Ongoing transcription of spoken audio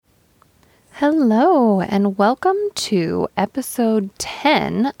Hello, and welcome to episode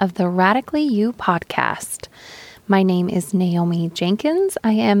 10 of the Radically You podcast. My name is Naomi Jenkins.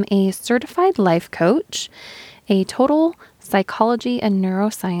 I am a certified life coach, a total psychology and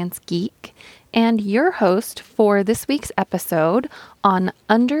neuroscience geek, and your host for this week's episode on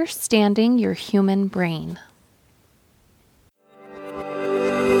understanding your human brain.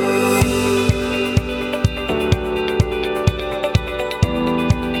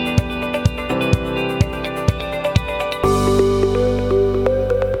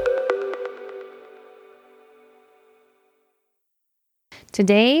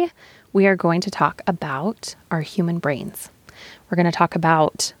 Today, we are going to talk about our human brains. We're going to talk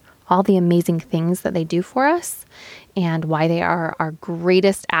about all the amazing things that they do for us and why they are our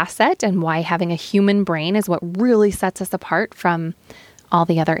greatest asset and why having a human brain is what really sets us apart from all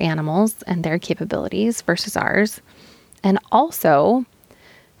the other animals and their capabilities versus ours. And also,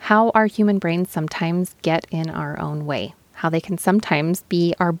 how our human brains sometimes get in our own way. How they can sometimes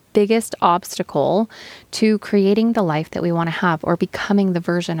be our biggest obstacle to creating the life that we want to have or becoming the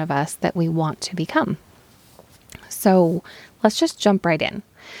version of us that we want to become. So let's just jump right in.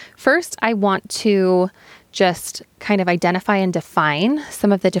 First, I want to just kind of identify and define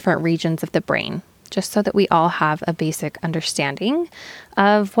some of the different regions of the brain, just so that we all have a basic understanding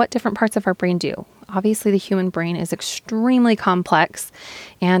of what different parts of our brain do. Obviously, the human brain is extremely complex,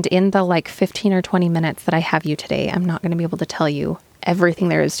 and in the 15 or 20 minutes that I have you today, I'm not going to be able to tell you everything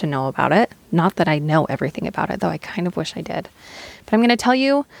there is to know about it. Not that I know everything about it, though I kind of wish I did. But I'm going to tell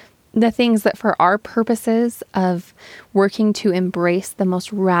you the things that for our purposes of working to embrace the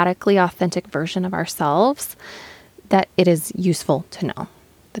most radically authentic version of ourselves, that it is useful to know.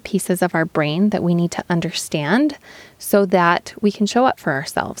 The pieces of our brain that we need to understand so that we can show up for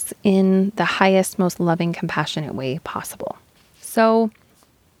ourselves in the highest, most loving, compassionate way possible. So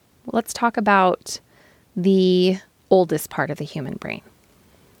let's talk about the oldest part of the human brain.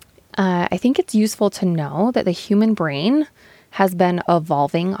 I think it's useful to know that the human brain has been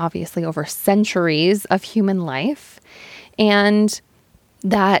evolving, obviously, over centuries of human life, and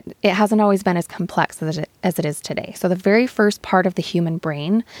that it hasn't always been as complex as it is today. So the very first part of the human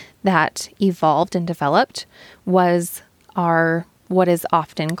brain that evolved and developed was what is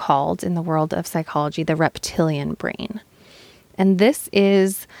often called in the world of psychology, the reptilian brain. And this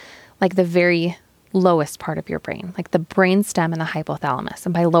is the very lowest part of your brain, the brainstem and the hypothalamus.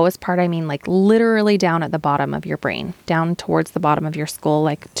 And by lowest part, I mean literally down at the bottom of your brain, down towards the bottom of your skull,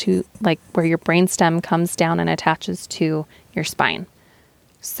 where your brainstem comes down and attaches to your spine.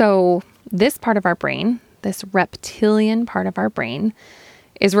 So this part of our brain, this reptilian part of our brain,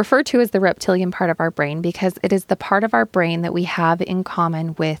 is referred to as the reptilian part of our brain because it is the part of our brain that we have in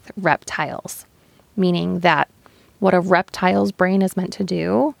common with reptiles, meaning that what a reptile's brain is meant to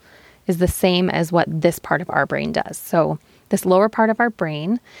do is the same as what this part of our brain does. So this lower part of our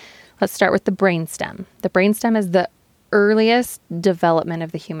brain, let's start with the brainstem. The brainstem is the earliest development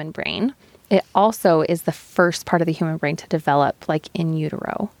of the human brain. It also is the first part of the human brain to develop in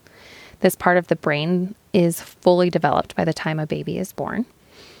utero. This part of the brain is fully developed by the time a baby is born.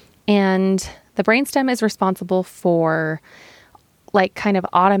 And the brainstem is responsible for kind of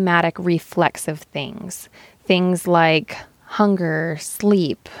automatic reflexive things. Things like hunger,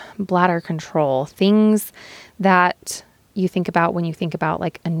 sleep, bladder control, things that you think about when you think about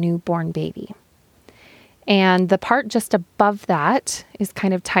a newborn baby. And the part just above that is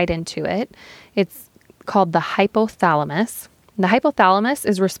kind of tied into it. It's called the hypothalamus. The hypothalamus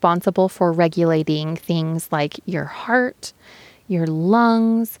is responsible for regulating things like your heart, your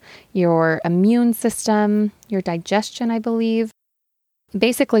lungs, your immune system, your digestion, I believe.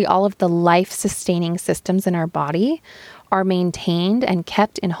 Basically, all of the life-sustaining systems in our body are maintained and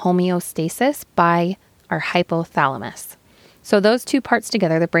kept in homeostasis by our hypothalamus. So those two parts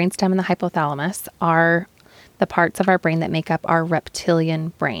together, the brainstem and the hypothalamus, are the parts of our brain that make up our reptilian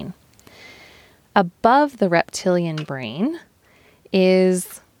brain. Above the reptilian brain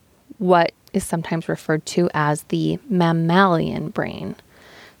is what is sometimes referred to as the mammalian brain.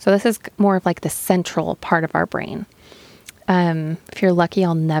 So this is more of the central part of our brain. If you're lucky,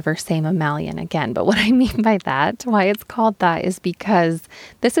 I'll never say mammalian again. But what I mean by that, why it's called that, is because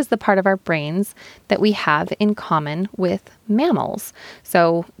this is the part of our brains that we have in common with mammals.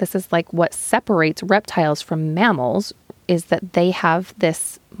 So this is what separates reptiles from mammals, is that they have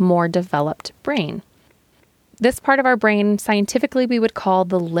this more developed brain. This part of our brain, scientifically, we would call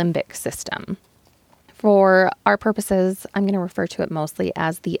the limbic system. For our purposes, I'm going to refer to it mostly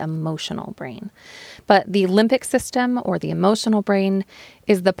as the emotional brain. But the limbic system, or the emotional brain,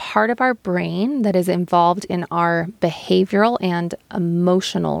 is the part of our brain that is involved in our behavioral and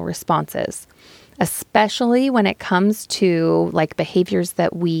emotional responses, especially when it comes to like behaviors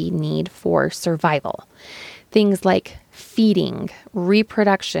that we need for survival. Things like feeding,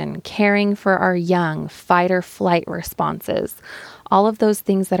 reproduction, caring for our young, fight or flight responses, all of those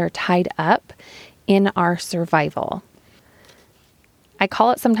things that are tied up in our survival. I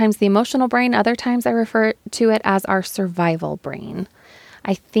call it sometimes the emotional brain. Other times I refer to it as our survival brain.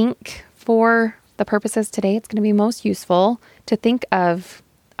 I think for the purposes today, it's going to be most useful to think of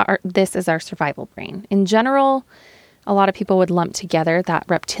this as our survival brain. In general, a lot of people would lump together that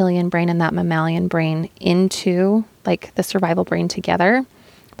reptilian brain and that mammalian brain into like the survival brain together.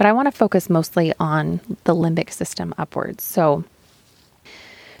 But I want to focus mostly on the limbic system upwards. So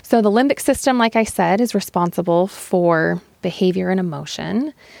the limbic system, like I said, is responsible for behavior and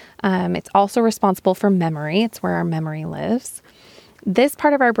emotion. It's also responsible for memory. It's where our memory lives. This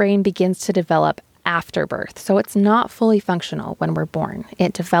part of our brain begins to develop after birth. So it's not fully functional when we're born.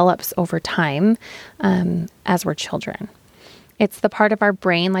 It develops over time as we're children. It's the part of our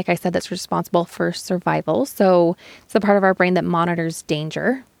brain, like I said, that's responsible for survival. So it's the part of our brain that monitors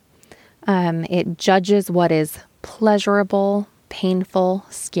danger. It judges what is pleasurable, painful,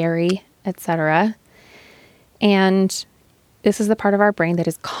 scary, etc. And this is the part of our brain that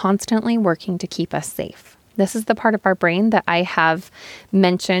is constantly working to keep us safe. This is the part of our brain that I have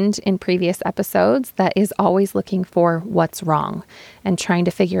mentioned in previous episodes that is always looking for what's wrong and trying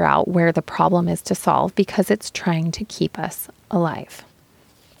to figure out where the problem is to solve because it's trying to keep us alive.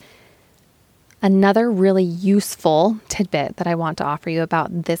 Another really useful tidbit that I want to offer you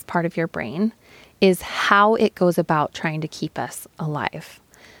about this part of your brain is how it goes about trying to keep us alive.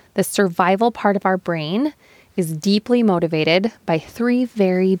 The survival part of our brain is deeply motivated by three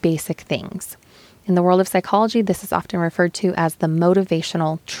very basic things. In the world of psychology, this is often referred to as the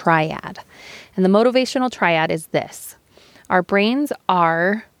motivational triad. And the motivational triad is this.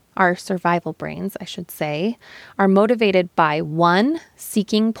 Our survival brains, I should say, are motivated by 1,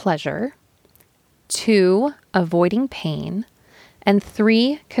 seeking pleasure, 2, avoiding pain, and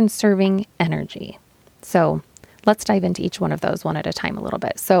 3, conserving energy. So let's dive into each one of those one at a time a little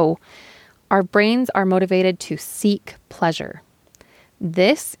bit. So our brains are motivated to seek pleasure.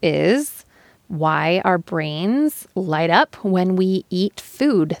 This is why our brains light up when we eat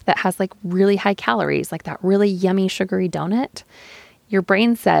food that has like really high calories, like that really yummy sugary donut. Your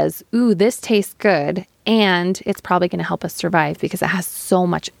brain says, ooh, this tastes good, and it's probably going to help us survive because it has so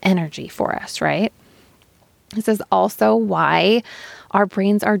much energy for us, right? This is also why our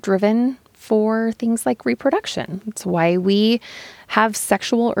brains are driven for things like reproduction. It's why we have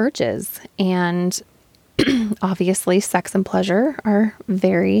sexual urges, and obviously sex and pleasure are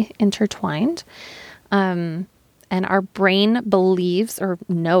very intertwined. And our brain believes or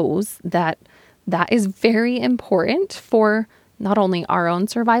knows that that is very important for not only our own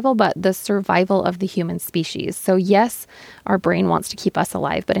survival, but the survival of the human species. So yes, our brain wants to keep us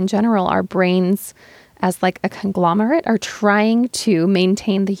alive, but in general, our brains as like a conglomerate are trying to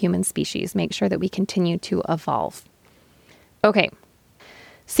maintain the human species, make sure that we continue to evolve. Okay.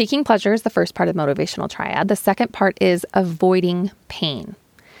 Seeking pleasure is the first part of the motivational triad. The second part is avoiding pain.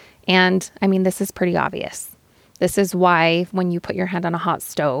 And I mean, this is pretty obvious. This is why when you put your hand on a hot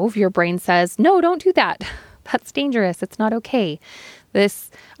stove, your brain says, no, don't do that. That's dangerous. It's not okay.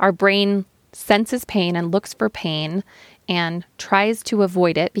 Our brain senses pain and looks for pain and tries to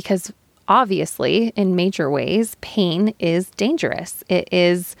avoid it because obviously, in major ways, pain is dangerous. It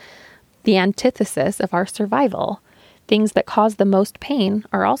is the antithesis of our survival. Things that cause the most pain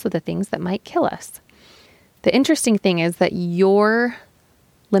are also the things that might kill us. The interesting thing is that your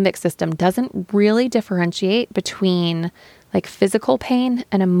limbic system doesn't really differentiate between like physical pain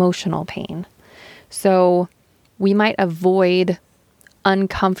and emotional pain. So we might avoid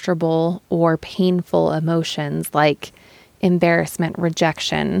uncomfortable or painful emotions like embarrassment,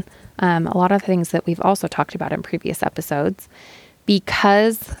 rejection, a lot of things that we've also talked about in previous episodes,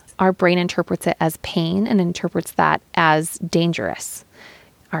 because our brain interprets it as pain and interprets that as dangerous.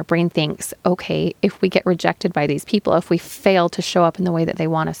 Our brain thinks, okay, if we get rejected by these people, if we fail to show up in the way that they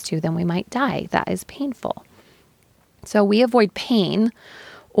want us to, then we might die. That is painful. So we avoid pain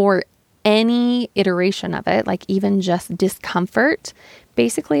or any iteration of it, like even just discomfort,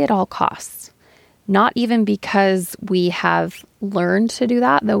 basically at all costs. Not even because we have learned to do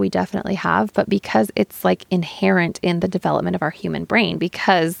that, though we definitely have, but because it's like inherent in the development of our human brain,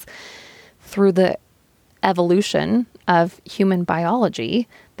 because through the evolution of human biology,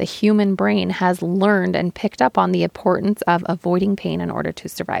 the human brain has learned and picked up on the importance of avoiding pain in order to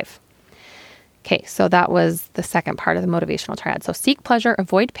survive. Okay, so that was the second part of the motivational triad. So seek pleasure,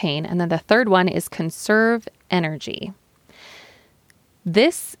 avoid pain. And then the third one is conserve energy.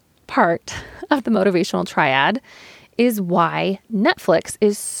 This part of the motivational triad is why Netflix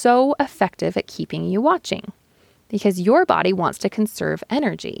is so effective at keeping you watching, because your body wants to conserve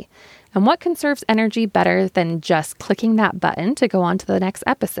energy. And what conserves energy better than just clicking that button to go on to the next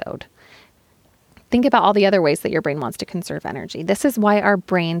episode? Think about all the other ways that your brain wants to conserve energy. This is why our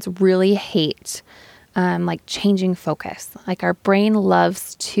brains really hate changing focus. Like our brain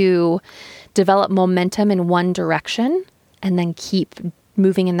loves to develop momentum in one direction and then keep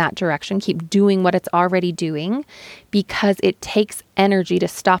moving in that direction, keep doing what it's already doing, because it takes energy to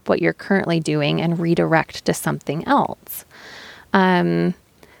stop what you're currently doing and redirect to something else.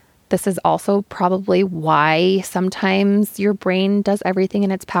 This is also probably why sometimes your brain does everything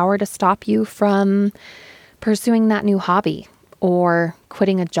in its power to stop you from pursuing that new hobby or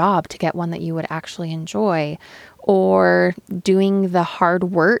quitting a job to get one that you would actually enjoy, or doing the hard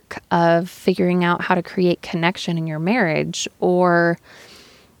work of figuring out how to create connection in your marriage, or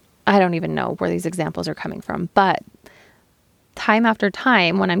I don't even know where these examples are coming from. But time after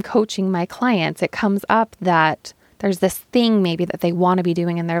time, when I'm coaching my clients, it comes up that there's this thing maybe that they want to be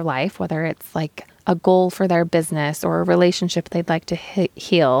doing in their life, whether it's like a goal for their business or a relationship they'd like to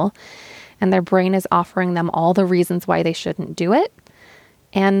heal, and their brain is offering them all the reasons why they shouldn't do it.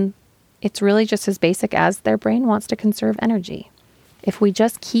 And it's really just as basic as their brain wants to conserve energy. If we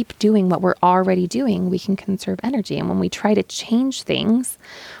just keep doing what we're already doing, we can conserve energy. And when we try to change things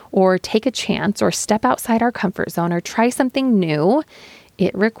or take a chance or step outside our comfort zone or try something new,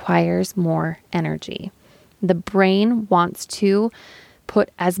 it requires more energy. The brain wants to put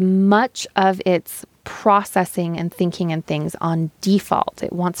as much of its processing and thinking and things on default.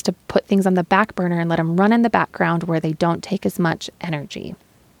 It wants to put things on the back burner and let them run in the background where they don't take as much energy.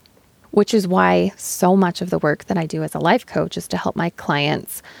 Which is why so much of the work that I do as a life coach is to help my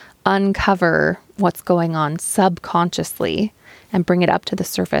clients uncover what's going on subconsciously and bring it up to the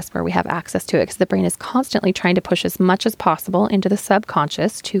surface where we have access to it, because the brain is constantly trying to push as much as possible into the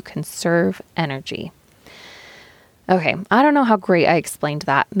subconscious to conserve energy. Okay, I don't know how great I explained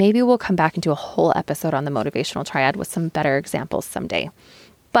that. Maybe we'll come back and do a whole episode on the motivational triad with some better examples someday.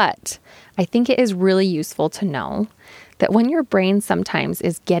 But I think it is really useful to know that when your brain sometimes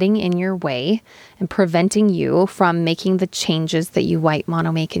is getting in your way and preventing you from making the changes that you might want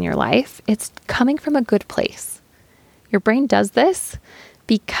to make in your life, it's coming from a good place. Your brain does this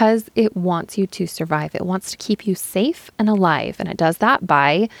because it wants you to survive. It wants to keep you safe and alive. And it does that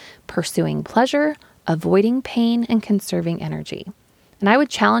by pursuing pleasure, avoiding pain, and conserving energy. And I would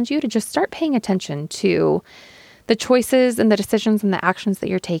challenge you to just start paying attention to the choices and the decisions and the actions that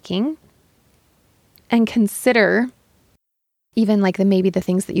you're taking, and consider even maybe the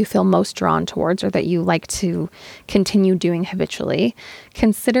things that you feel most drawn towards or that you like to continue doing habitually.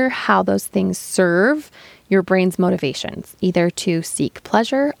 Consider how those things serve your brain's motivations, either to seek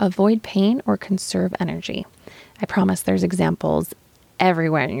pleasure, avoid pain, or conserve energy. I promise there's examples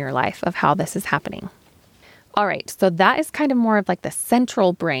everywhere in your life of how this is happening. All right, so that is kind of more of like the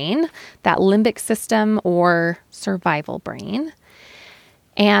central brain, that limbic system or survival brain.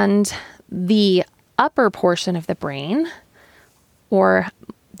 And the upper portion of the brain, or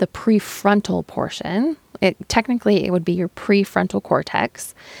the prefrontal portion, technically it would be your prefrontal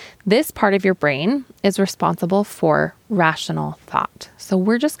cortex. This part of your brain is responsible for rational thought. So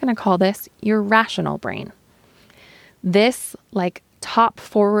we're just going to call this your rational brain. This top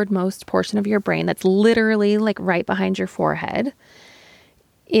forwardmost portion of your brain that's literally right behind your forehead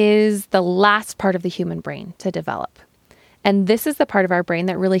is the last part of the human brain to develop. And this is the part of our brain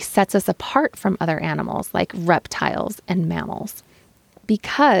that really sets us apart from other animals like reptiles and mammals,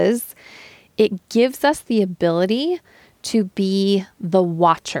 because it gives us the ability to be the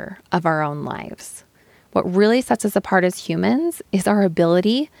watcher of our own lives. What really sets us apart as humans is our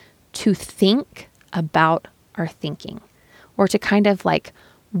ability to think about our thinking, or to kind of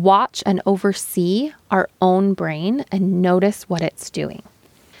watch and oversee our own brain and notice what it's doing.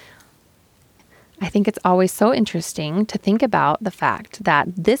 I think it's always so interesting to think about the fact that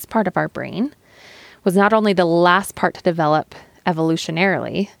this part of our brain was not only the last part to develop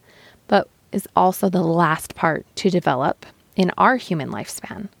evolutionarily, but is also the last part to develop in our human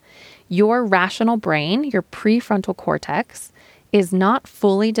lifespan. Your rational brain, your prefrontal cortex, is not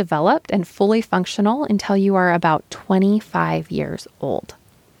fully developed and fully functional until you are about 25 years old.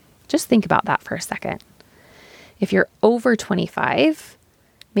 Just think about that for a second. If you're over 25,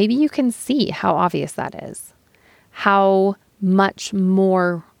 maybe you can see how obvious that is. how much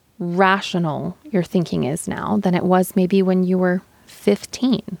more rational your thinking is now than it was maybe when you were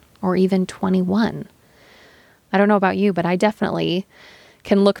 15 or even 21. I don't know about you, but I definitely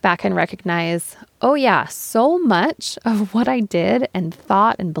can look back and recognize, oh yeah, so much of what I did and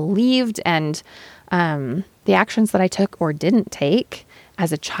thought and believed and the actions that I took or didn't take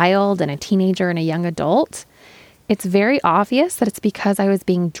as a child and a teenager and a young adult, it's very obvious that it's because I was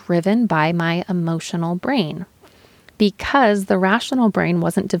being driven by my emotional brain, because the rational brain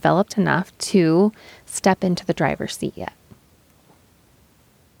wasn't developed enough to step into the driver's seat yet.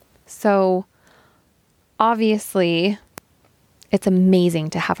 So obviously, it's amazing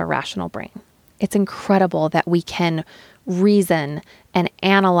to have a rational brain. It's incredible that we can reason and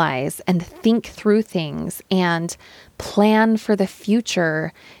analyze and think through things and plan for the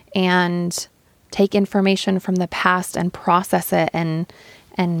future and take information from the past and process it and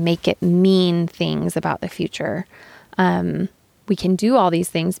make it mean things about the future. We can do all these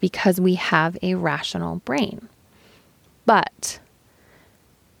things because we have a rational brain. But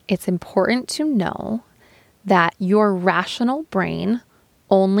it's important to know that your rational brain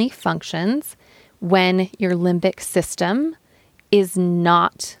only functions when your limbic system is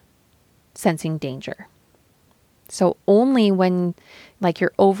not sensing danger. So only when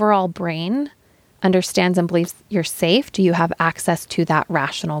your overall brain understands and believes you're safe do you have access to that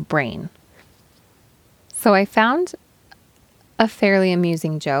rational brain. So I found a fairly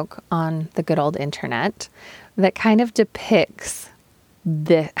amusing joke on the good old internet that kind of depicts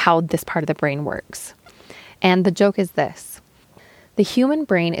how this part of the brain works. And the joke is this: the human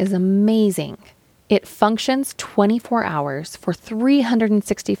brain is amazing. It functions 24 hours for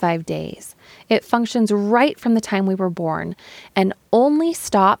 365 days. It functions right from the time we were born and only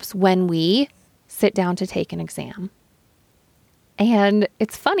stops when we sit down to take an exam. And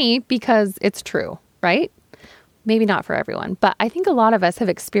it's funny because it's true, right? Maybe not for everyone, but I think a lot of us have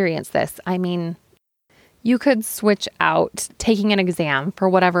experienced this. I mean, you could switch out taking an exam for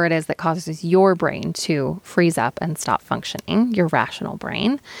whatever it is that causes your brain to freeze up and stop functioning, your rational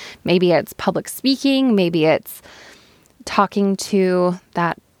brain. Maybe it's public speaking. Maybe it's talking to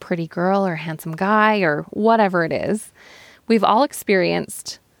that pretty girl or handsome guy or whatever it is. We've all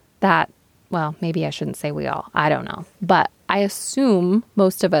experienced that. Well, maybe I shouldn't say we all. I don't know. But I assume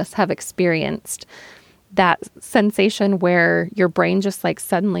most of us have experienced that sensation where your brain just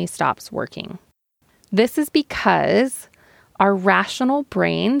suddenly stops working. This is because our rational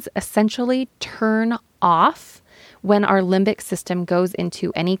brains essentially turn off when our limbic system goes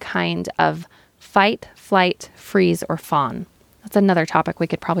into any kind of fight, flight, freeze, or fawn. That's another topic we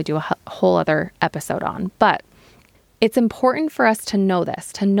could probably do a whole other episode on. But it's important for us to know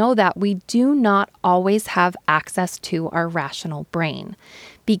this, to know that we do not always have access to our rational brain.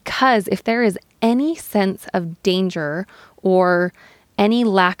 Because if there is any sense of danger or any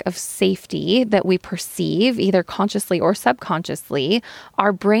lack of safety that we perceive, either consciously or subconsciously,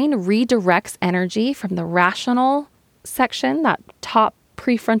 our brain redirects energy from the rational section, that top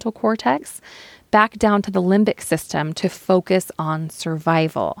prefrontal cortex, back down to the limbic system to focus on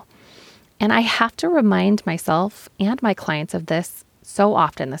survival. And I have to remind myself and my clients of this so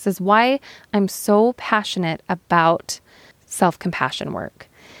often. This is why I'm so passionate about self-compassion work.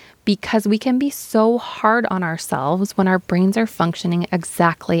 Because we can be so hard on ourselves when our brains are functioning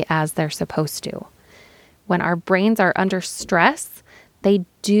exactly as they're supposed to. When our brains are under stress, they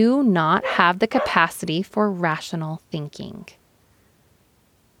do not have the capacity for rational thinking.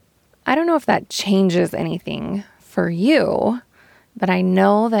 I don't know if that changes anything for you, but I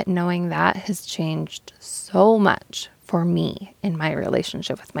know that knowing that has changed so much for me in my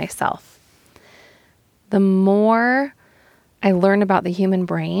relationship with myself. The more I learn about the human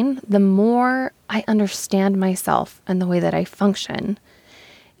brain, the more I understand myself and the way that I function.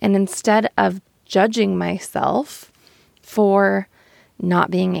 And instead of judging myself for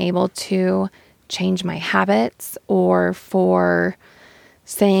not being able to change my habits or for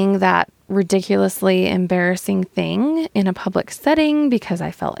saying that ridiculously embarrassing thing in a public setting because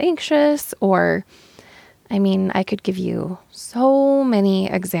I felt anxious, I could give you so many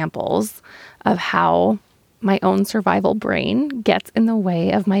examples of how my own survival brain gets in the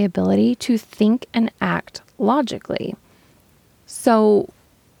way of my ability to think and act logically. So,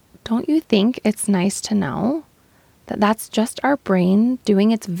 don't you think it's nice to know that that's just our brain doing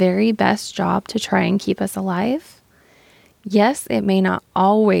its very best job to try and keep us alive? Yes, it may not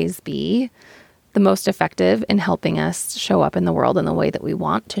always be the most effective in helping us show up in the world in the way that we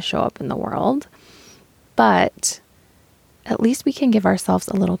want to show up in the world, but at least we can give ourselves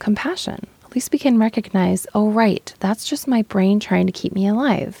a little compassion. At least we can recognize, oh, right, that's just my brain trying to keep me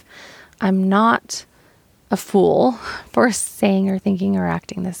alive. I'm not a fool for saying or thinking or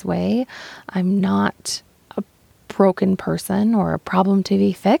acting this way. I'm not a broken person or a problem to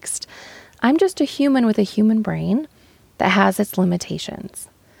be fixed. I'm just a human with a human brain that has its limitations,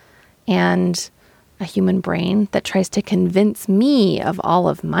 and a human brain that tries to convince me of all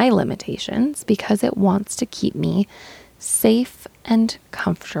of my limitations because it wants to keep me safe and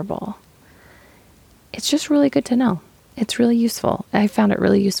comfortable. It's just really good to know. It's really useful. I found it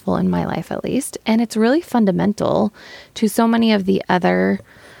really useful in my life, at least. And it's really fundamental to so many of the other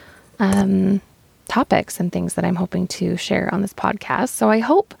topics and things that I'm hoping to share on this podcast. So I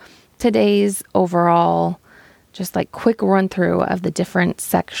hope today's overall just like quick run through of the different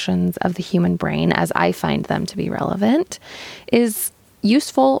sections of the human brain as I find them to be relevant is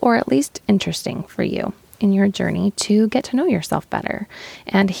useful or at least interesting for you in your journey to get to know yourself better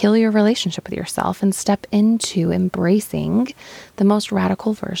and heal your relationship with yourself and step into embracing the most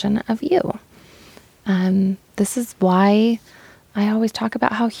radical version of you. This is why I always talk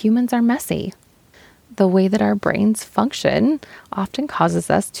about how humans are messy. The way that our brains function often causes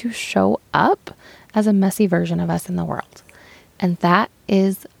us to show up as a messy version of us in the world. And that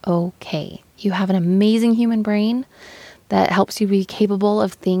is okay. You have an amazing human brain that helps you be capable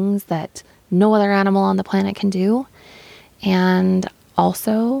of things that no other animal on the planet can do. And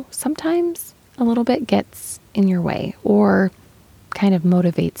also sometimes a little bit gets in your way or kind of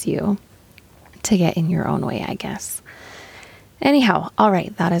motivates you to get in your own way, I guess. Anyhow, all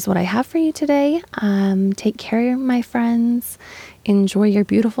right, that is what I have for you today. Take care, my friends. Enjoy your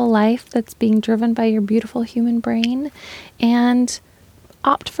beautiful life that's being driven by your beautiful human brain, and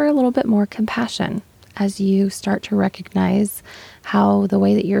opt for a little bit more compassion as you start to recognize how the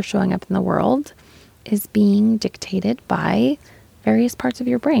way that you're showing up in the world is being dictated by various parts of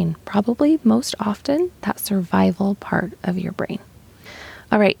your brain, probably most often that survival part of your brain.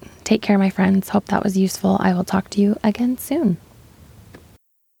 All right, take care, my friends. Hope that was useful. I will talk to you again soon.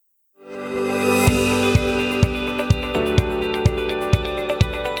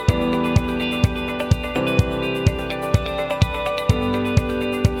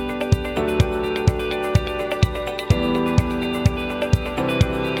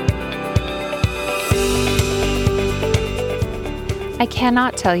 I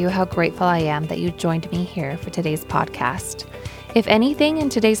cannot tell you how grateful I am that you joined me here for today's podcast. If anything in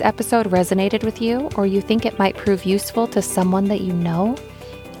today's episode resonated with you, or you think it might prove useful to someone that you know,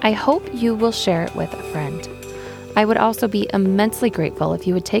 I hope you will share it with a friend. I would also be immensely grateful if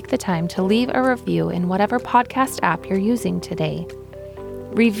you would take the time to leave a review in whatever podcast app you're using today.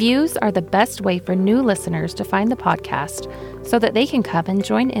 Reviews are the best way for new listeners to find the podcast so that they can come and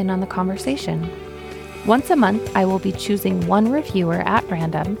join in on the conversation. Once a month, I will be choosing one reviewer at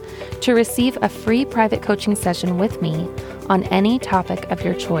random to receive a free private coaching session with me on any topic of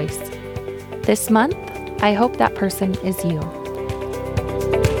your choice. This month, I hope that person is you.